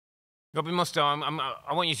Robbie Mustoe,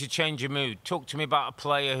 I want you to change your mood. Talk to me about a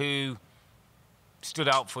player who stood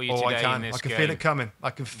out for you today in this game. I can feel it coming. I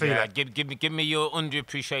can feel it. Give me your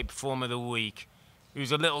underappreciated performer of the week.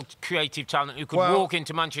 Who's a little creative talent who could walk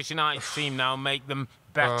into Manchester United's team now and make them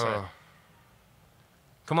better.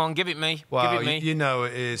 Come on, give it me. Well, give it me. You know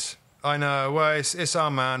it is. I know. Well, it's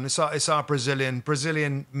our man. It's our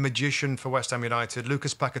Brazilian magician for West Ham United,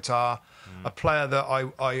 Lucas Paqueta, a player that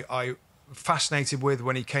I fascinated with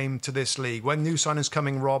when he came to this league. When new signings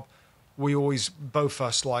coming, Rob, we always, both of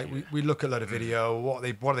us, like, we look at a lot of video, what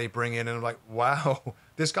are they bring in, and I'm like, wow,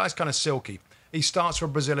 this guy's kind of silky. He starts for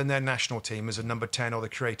Brazil in their national team as a number 10 or the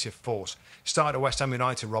creative force. He started at West Ham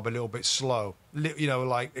United, Rob, a little bit slow. You know,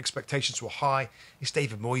 like, expectations were high. It's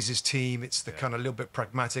David Moyes' team. It's the kind of little bit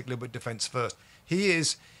pragmatic, little bit defence first. He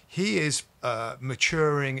is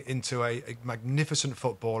maturing into a magnificent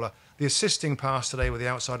footballer. The assisting pass today with the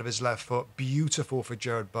outside of his left foot, beautiful for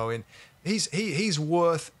Jared Bowen. He's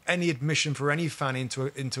worth any admission for any fan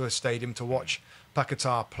into a stadium to watch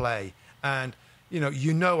Paqueta play. And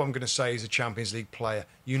you know I'm going to say he's a Champions League player.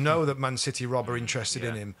 You know that Man City, Rob, are interested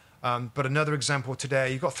in him. But another example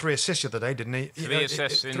today, he got 3 assists the other day, didn't he? Three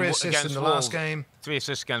assists in the last game. 3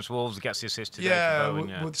 assists against Wolves, gets the assist today.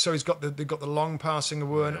 Yeah, so they've got the long passing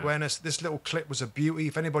awareness. This little clip was a beauty.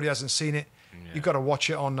 If anybody hasn't seen it, you've got to watch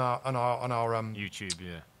it on our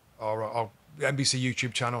YouTube, our NBC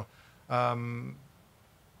YouTube channel.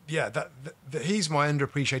 He's my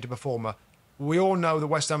underappreciated performer. We all know the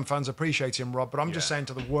West Ham fans appreciate him, Rob, but I'm just saying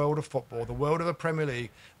to the world of football, the world of the Premier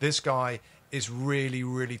League, this guy is really,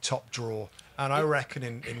 really top draw. And I reckon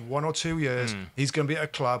in 1 or 2 years, he's going to be at a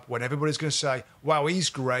club when everybody's going to say, wow,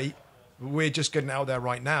 he's great. We're just getting out there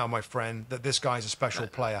right now, my friend, that this guy's a special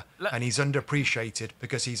player. And he's underappreciated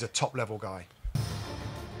because he's a top-level guy.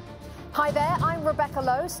 Hi there, I'm Rebecca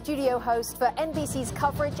Lowe, studio host for NBC's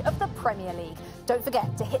coverage of the Premier League. Don't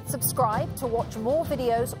forget to hit subscribe to watch more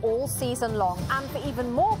videos all season long. And for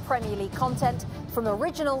even more Premier League content, from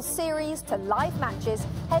original series to live matches,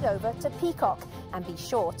 head over to Peacock. And be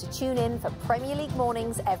sure to tune in for Premier League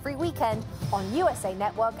mornings every weekend on USA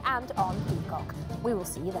Network and on Peacock. We will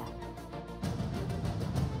see you there.